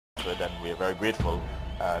and we're very grateful.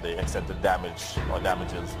 The extent of damage or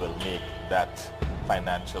damages will make that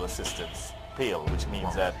financial assistance pale, which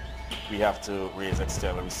means that we have to raise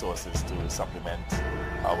external resources to supplement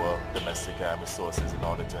our domestic resources in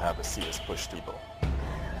order to have a serious push to people.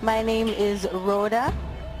 My name is Rhoda.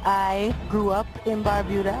 I grew up in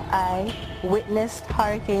Barbuda. I witnessed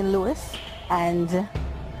Hurricane Lewis, and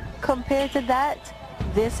compared to that,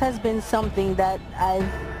 this has been something that I've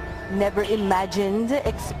never imagined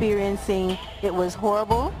experiencing. It was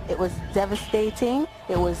horrible, it was devastating,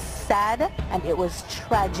 it was sad, and it was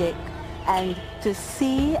tragic. And to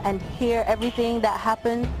see and hear everything that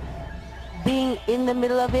happened, being in the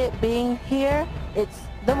middle of it, being here, it's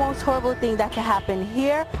the most horrible thing that can happen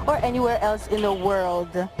here or anywhere else in the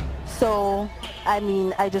world. So, I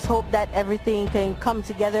mean, I just hope that everything can come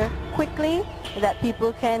together quickly, that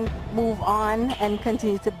people can move on and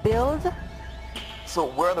continue to build. So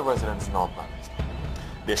where are the residents now, Prime?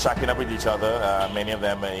 They're shacking up with each other. Many of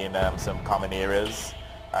them are in some common areas.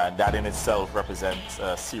 And that in itself represents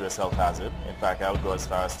a serious health hazard. In fact, I'll go as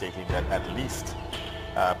far as stating that at least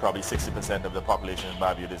probably 60% of the population in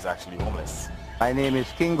Barbuda is actually homeless. My name is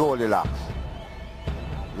King Goldilocks.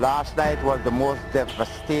 Last night was the most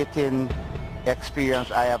devastating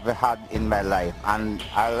experience I ever had in my life, and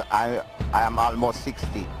I am almost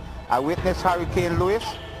 60. I witnessed Hurricane Lewis,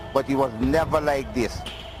 but it was never like this.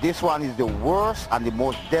 This one is the worst and the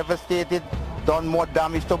most devastating, done more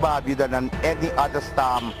damage to Barbuda than any other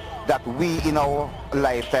storm that we in our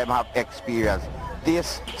lifetime have experienced.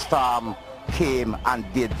 This storm came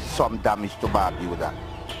and did some damage to Barbuda.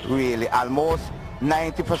 Really, almost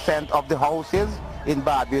 90% of the houses in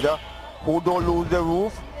Barbuda who don't lose the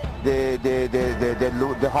roof,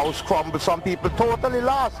 the house crumbles. Some people totally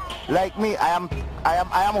lost. Like me, I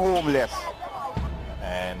am homeless.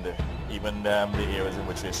 And even the areas in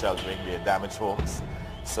which they're sheltering, they're damaged homes,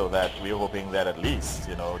 so that we're hoping that at least,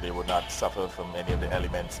 you know, they would not suffer from any of the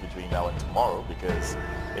elements between now and tomorrow, because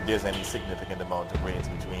if there's any significant amount of rains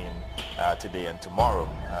between today and tomorrow,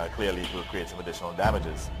 clearly it will create some additional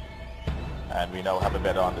damages. And we now have a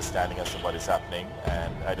better understanding as to what is happening,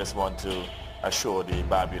 and I just want to assure the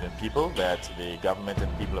Barbudan people that the government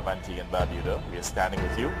and people of Antigua and Barbuda, we are standing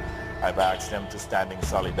with you. I've asked them to stand in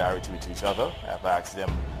solidarity with each other. I've asked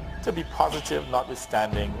them to be positive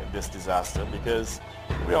notwithstanding this disaster, because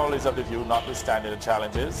we always have the view, notwithstanding the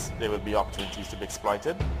challenges, there will be opportunities to be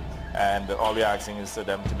exploited. And all we're asking is for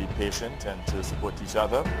them to be patient and to support each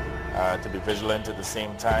other, to be vigilant at the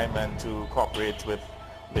same time, and to cooperate with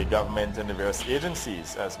the government and the various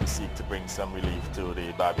agencies as we seek to bring some relief to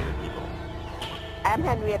the Barbudan people. I'm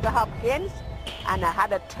Henrietta Hopkins, and I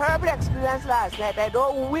had a terrible experience last night. I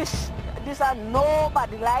don't wish this on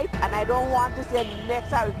nobody's life, and I don't want to see a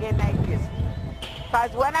next hurricane like this.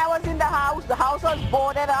 Because when I was in the house was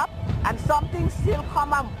boarded up, and something still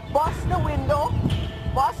come and bust the window,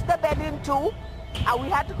 bust the bed in two, and we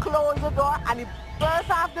had to close the door, and it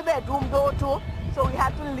burst off the bedroom door too, so we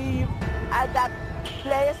had to leave at that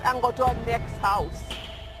place and go to our next house.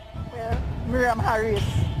 Well, Miriam Harris.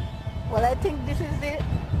 Well, I think this is the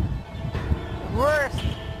worst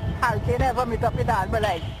hurricane ever met up in all my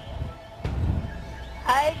life.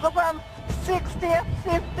 I go from 60,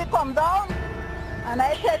 50, come down, and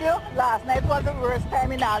I tell you, last night was the worst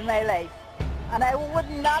time in all my life. And I would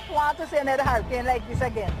not want to see another hurricane like this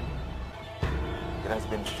again. It has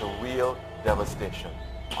been surreal devastation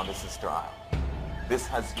on the Sister Isle. This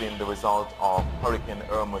has been the result of Hurricane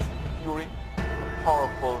Irma's fury, a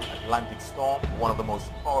powerful Atlantic storm, one of the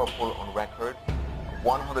most powerful on record,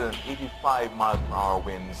 185 mile-per-hour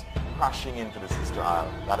winds crashing into the Sister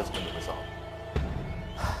Isle. That has been the result.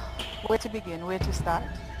 Where to begin, where to start?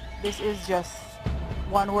 This is just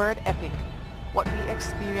one word, epic. What we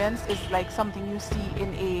experience is like something you see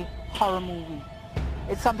in a horror movie.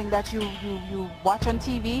 It's something that you watch on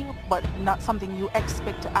TV, but not something you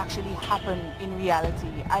expect to actually happen in reality.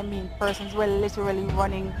 I mean, persons were literally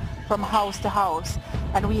running from house to house,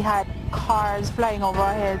 and we had cars flying over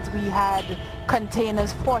our heads. We had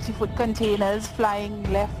containers, 40-foot containers flying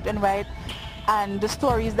left and right. And the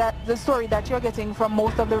story that you're getting from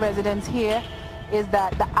most of the residents here is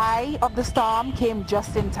that the eye of the storm came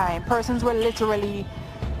just in time. Persons were literally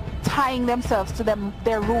tying themselves to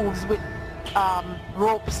their roofs with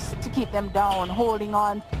ropes to keep them down, holding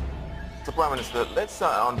on. So Prime Minister, let's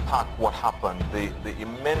unpack what happened, the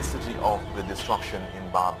immensity of the destruction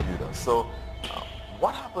in Barbuda. So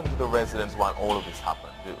what happened to the residents while all of this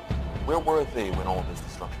happened? Where were they when all this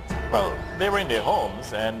destruction happened? Well, they were in their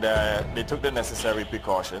homes, and they took the necessary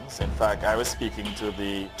precautions. In fact, I was speaking to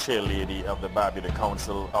the chairlady of the Barbuda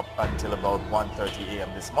Council up until about 1:30 a.m.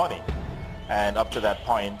 this morning. And up to that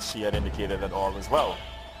point, she had indicated that all was well.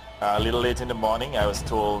 A little late in the morning, I was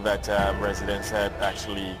told that residents had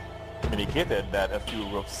actually communicated that a few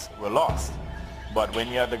roofs were lost. But when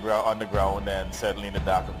you're on the ground and certainly in the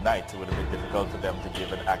dark of night, it would have been difficult for them to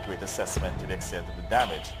give an accurate assessment to the extent of the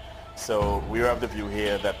damage. So we are of the view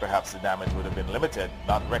here that perhaps the damage would have been limited,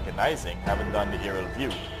 not recognizing, having done the aerial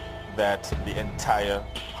view, that the entire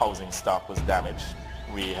housing stock was damaged.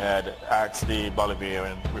 We had asked the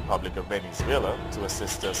Bolivarian Republic of Venezuela to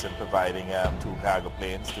assist us in providing 2 cargo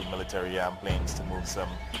planes, 2 military planes to move some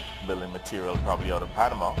building material probably out of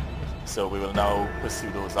Panama. So we will now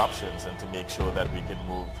pursue those options and to make sure that we can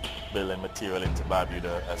move building material into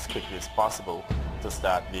Barbuda as quickly as possible to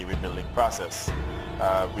start the rebuilding process.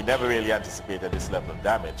 We never really anticipated this level of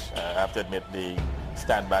damage. I have to admit the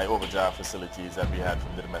standby overdraft facilities that we had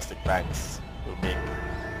from the domestic banks will make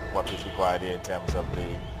what was required here in terms of the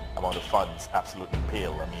amount of funds absolutely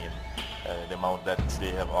pale. I mean, the amount that they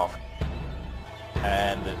have offered.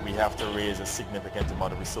 And we have to raise a significant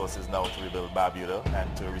amount of resources now to rebuild Barbuda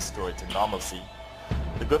and to restore it to normalcy.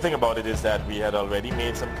 The good thing about it is that we had already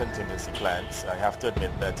made some contingency plans. I have to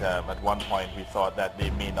admit that at one point we thought that they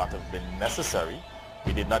may not have been necessary.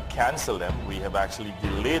 We did not cancel them. We have actually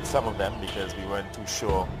delayed some of them because we weren't too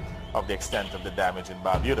sure of the extent of the damage in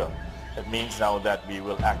Barbuda. It means now that we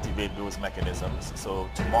will activate those mechanisms. So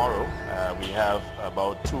tomorrow we have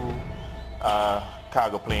about 2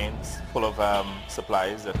 cargo planes full of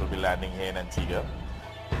supplies that will be landing here in Antigua.